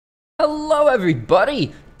Hello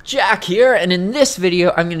everybody, Jack here, and in this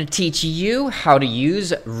video I'm going to teach you how to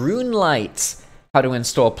use Runelite, how to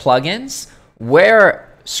install plugins,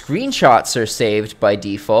 where screenshots are saved by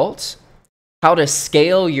default, how to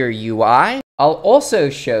scale your UI. I'll also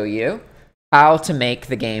show you how to make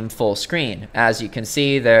the game full screen. As you can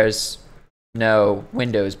see, there's no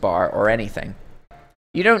Windows bar or anything.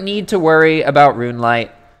 You don't need to worry about Runelite,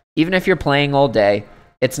 even if you're playing all day.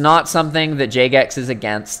 It's not something that Jagex is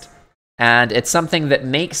against, and it's something that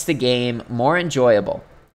makes the game more enjoyable.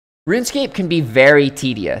 RuneScape can be very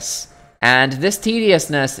tedious, and this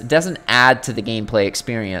tediousness doesn't add to the gameplay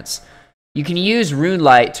experience. You can use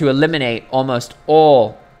Runelite to eliminate almost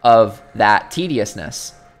all of that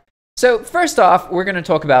tediousness. So first off, we're going to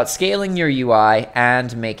talk about scaling your UI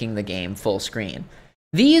and making the game full screen.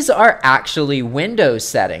 These are actually Windows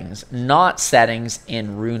settings, not settings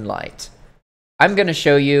in Runelite. I'm going to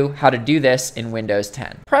show you how to do this in Windows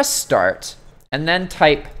 10. Press Start, and then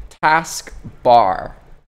type Taskbar.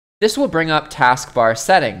 This will bring up taskbar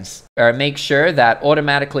settings. Make sure that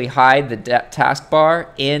automatically hide the taskbar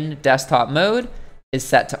in desktop mode is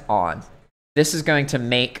set to on. This is going to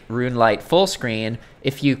make Runelite full screen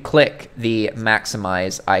if you click the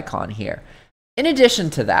maximize icon here. In addition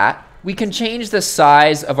to that, we can change the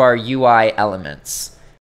size of our UI elements.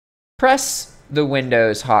 Press the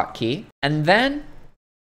Windows hotkey, and then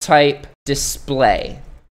type display.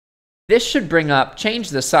 This should bring up change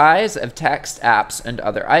the size of text, apps, and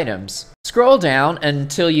other items. Scroll down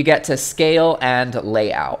until you get to scale and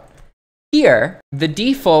layout. Here, the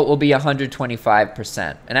default will be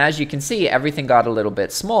 125%, and as you can see, everything got a little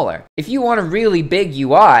bit smaller. If you want a really big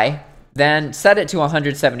UI, then set it to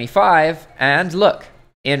 175, and look,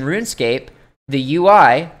 in RuneScape, the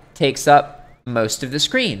UI takes up most of the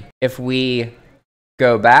screen. If we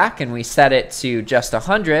go back and we set it to just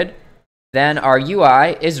 100, then our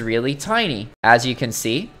UI is really tiny. As you can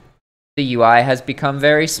see, the UI has become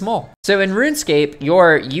very small. So in RuneScape,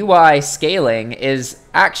 your UI scaling is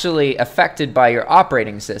actually affected by your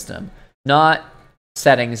operating system, not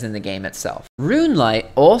settings in the game itself. Runelite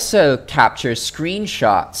also captures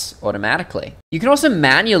screenshots automatically. You can also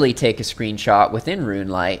manually take a screenshot within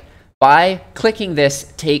Runelite by clicking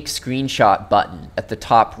this Take Screenshot button at the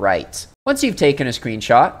top right. Once you've taken a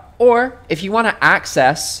screenshot, or if you want to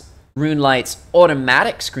access Runelite's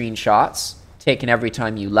automatic screenshots, taken every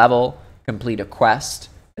time you level, complete a quest,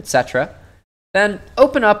 etc., then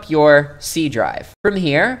open up your C drive. From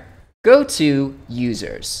here, go to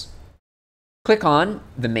Users. Click on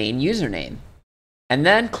the main username, and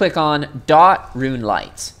then click on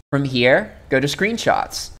 .runelite. From here, go to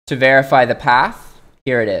Screenshots. To verify the path,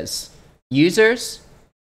 here it is. Users,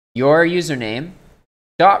 your username,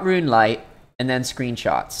 .runelite, and then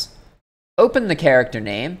Screenshots. Open the character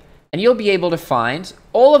name, and you'll be able to find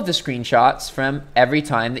all of the screenshots from every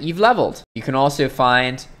time that you've leveled. You can also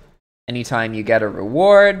find anytime you get a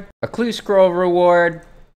reward, a clue scroll reward,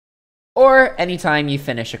 or anytime you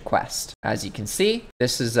finish a quest. As you can see,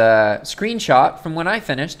 this is a screenshot from when I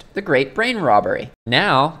finished the Great Brain Robbery.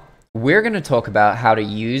 Now, we're going to talk about how to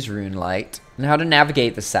use Runelite and how to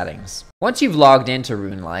navigate the settings. Once you've logged into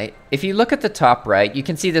Runelite, if you look at the top right, you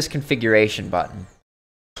can see this configuration button.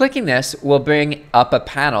 Clicking this will bring up a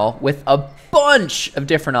panel with a bunch of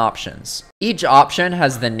different options. Each option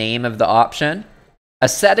has the name of the option, a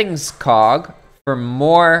settings cog for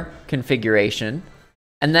more configuration,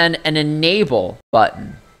 and then an enable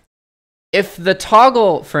button. If the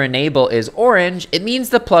toggle for enable is orange, it means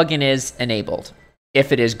the plugin is enabled.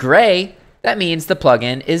 If it is gray, that means the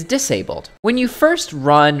plugin is disabled. When you first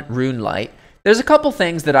run Runelite, there's a couple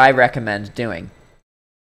things that I recommend doing.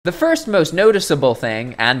 The first most noticeable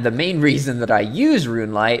thing, and the main reason that I use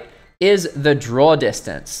Runelite, is the draw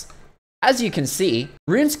distance. As you can see,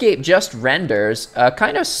 RuneScape just renders a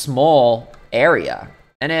kind of small area,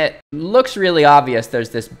 and it looks really obvious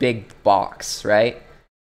there's this big box, right?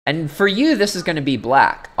 And for you, this is going to be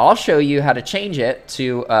black. I'll show you how to change it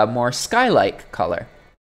to a more sky-like color.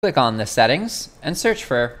 Click on the settings and search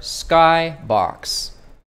for Sky Box.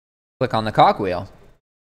 Click on the cogwheel.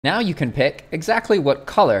 Now you can pick exactly what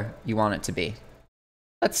color you want it to be.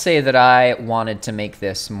 Let's say that I wanted to make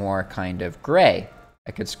this more kind of gray.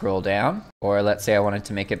 I could scroll down, or let's say I wanted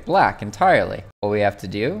to make it black entirely. All we have to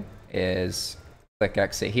do is click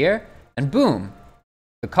exit here, and boom,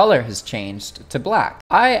 the color has changed to black.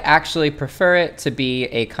 I actually prefer it to be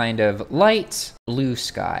a kind of light blue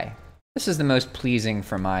sky. This is the most pleasing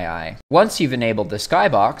for my eye. Once you've enabled the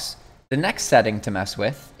skybox, the next setting to mess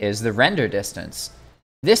with is the render distance.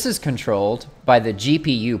 This is controlled by the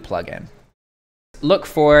GPU plugin. Look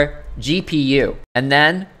for GPU, and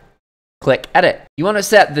then Click Edit. You want to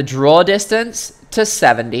set the draw distance to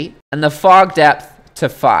 70 and the fog depth to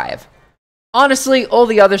 5. Honestly, all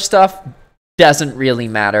the other stuff doesn't really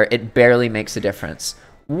matter. It barely makes a difference.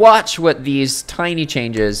 Watch what these tiny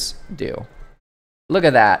changes do. Look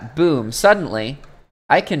at that. Boom. Suddenly,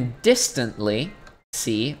 I can distantly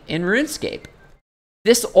see in RuneScape.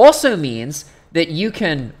 This also means that you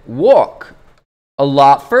can walk a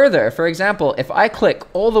lot further. For example, if I click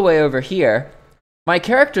all the way over here, my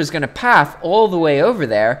character is going to path all the way over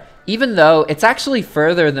there, even though it's actually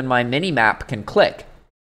further than my mini-map can click.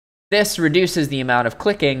 This reduces the amount of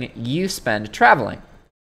clicking you spend traveling.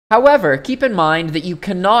 However, keep in mind that you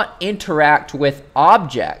cannot interact with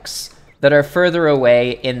objects that are further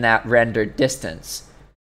away in that rendered distance.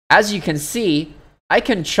 As you can see, I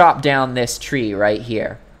can chop down this tree right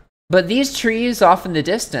here. But these trees off in the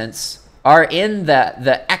distance are in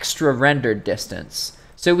the extra rendered distance.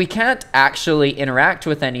 So we can't actually interact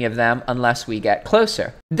with any of them unless we get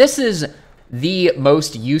closer. This is the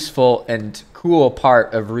most useful and cool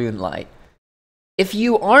part of Runelite. If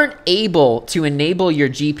you aren't able to enable your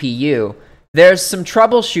GPU, there's some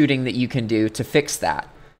troubleshooting that you can do to fix that.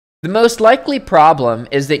 The most likely problem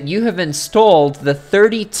is that you have installed the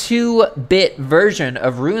 32-bit version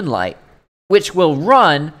of Runelite, which will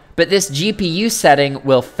run, but this GPU setting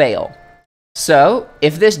will fail. So,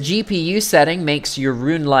 if this GPU setting makes your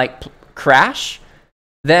Runelite crash,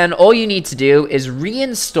 then all you need to do is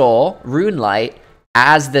reinstall Runelite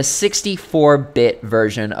as the 64-bit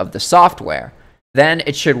version of the software. Then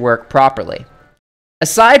it should work properly.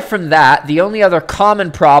 Aside from that, the only other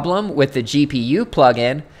common problem with the GPU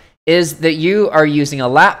plugin is that you are using a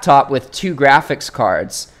laptop with 2 graphics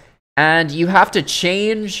cards, and you have to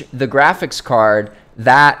change the graphics card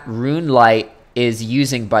that Runelite is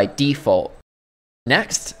using by default.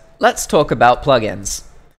 Next, let's talk about plugins.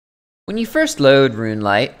 When you first load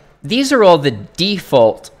Runelite, these are all the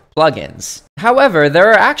default plugins. However,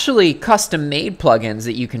 there are actually custom-made plugins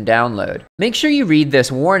that you can download. Make sure you read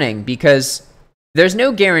this warning because there's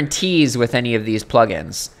no guarantees with any of these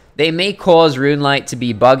plugins. They may cause Runelite to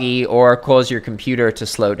be buggy or cause your computer to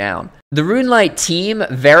slow down. The Runelite team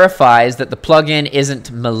verifies that the plugin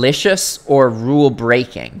isn't malicious or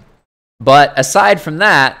rule-breaking. But aside from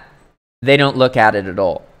that, they don't look at it at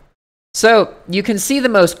all. So you can see the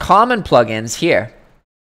most common plugins here.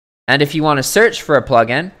 And if you want to search for a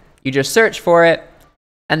plugin, you just search for it,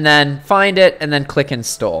 and then find it, and then click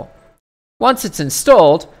Install. Once it's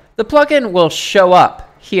installed, the plugin will show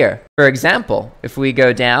up here. For example, if we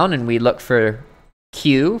go down and we look for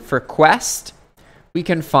Q for Quest, we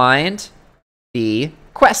can find the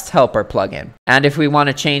Quest Helper plugin. And if we want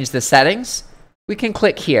to change the settings, we can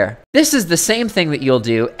click here. This is the same thing that you'll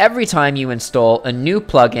do every time you install a new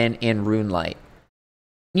plugin in Runelite.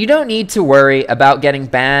 You don't need to worry about getting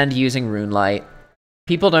banned using Runelite.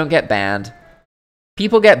 People don't get banned.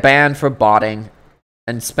 People get banned for botting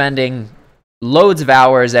and spending loads of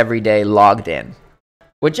hours every day logged in.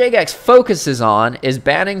 What Jagex focuses on is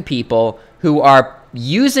banning people who are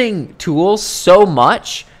using tools so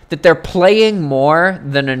much that they're playing more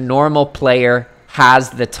than a normal player has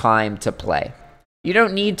the time to play. You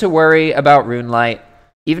don't need to worry about Runelite,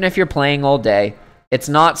 even if you're playing all day. It's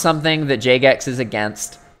not something that Jagex is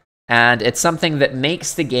against, and it's something that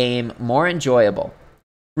makes the game more enjoyable.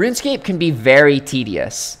 RuneScape can be very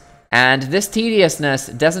tedious, and this tediousness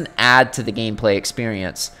doesn't add to the gameplay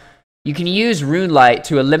experience. You can use Runelite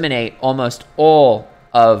to eliminate almost all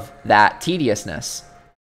of that tediousness.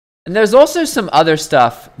 And there's also some other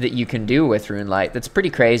stuff that you can do with Runelite that's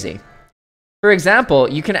pretty crazy. For example,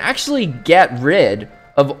 you can actually get rid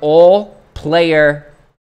of all player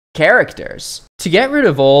characters. To get rid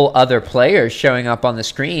of all other players showing up on the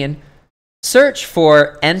screen, search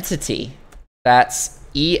for Entity. That's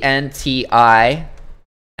E-N-T-I,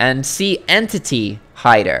 and see Entity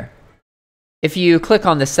Hider. If you click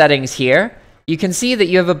on the settings here, you can see that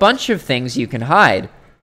you have a bunch of things you can hide.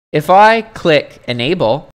 If I click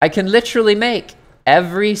Enable, I can literally make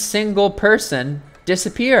every single person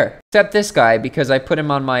disappear, except this guy because I put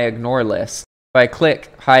him on my ignore list. If I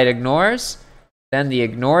click Hide Ignores, then the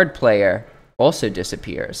ignored player also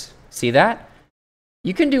disappears. See that?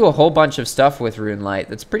 You can do a whole bunch of stuff with Runelite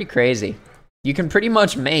that's pretty crazy. You can pretty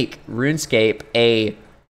much make RuneScape a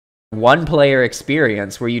one-player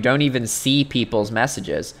experience where you don't even see people's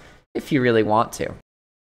messages, if you really want to.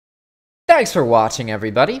 Thanks for watching,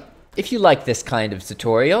 everybody. If you like this kind of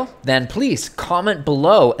tutorial, then please comment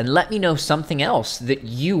below and let me know something else that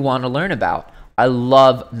you want to learn about. I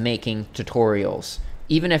love making tutorials.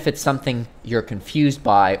 Even if it's something you're confused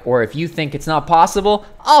by, or if you think it's not possible,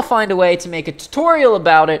 I'll find a way to make a tutorial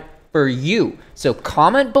about it for you. So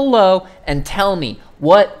comment below and tell me,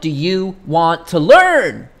 what do you want to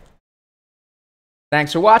learn?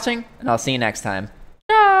 Thanks for watching, and I'll see you next time.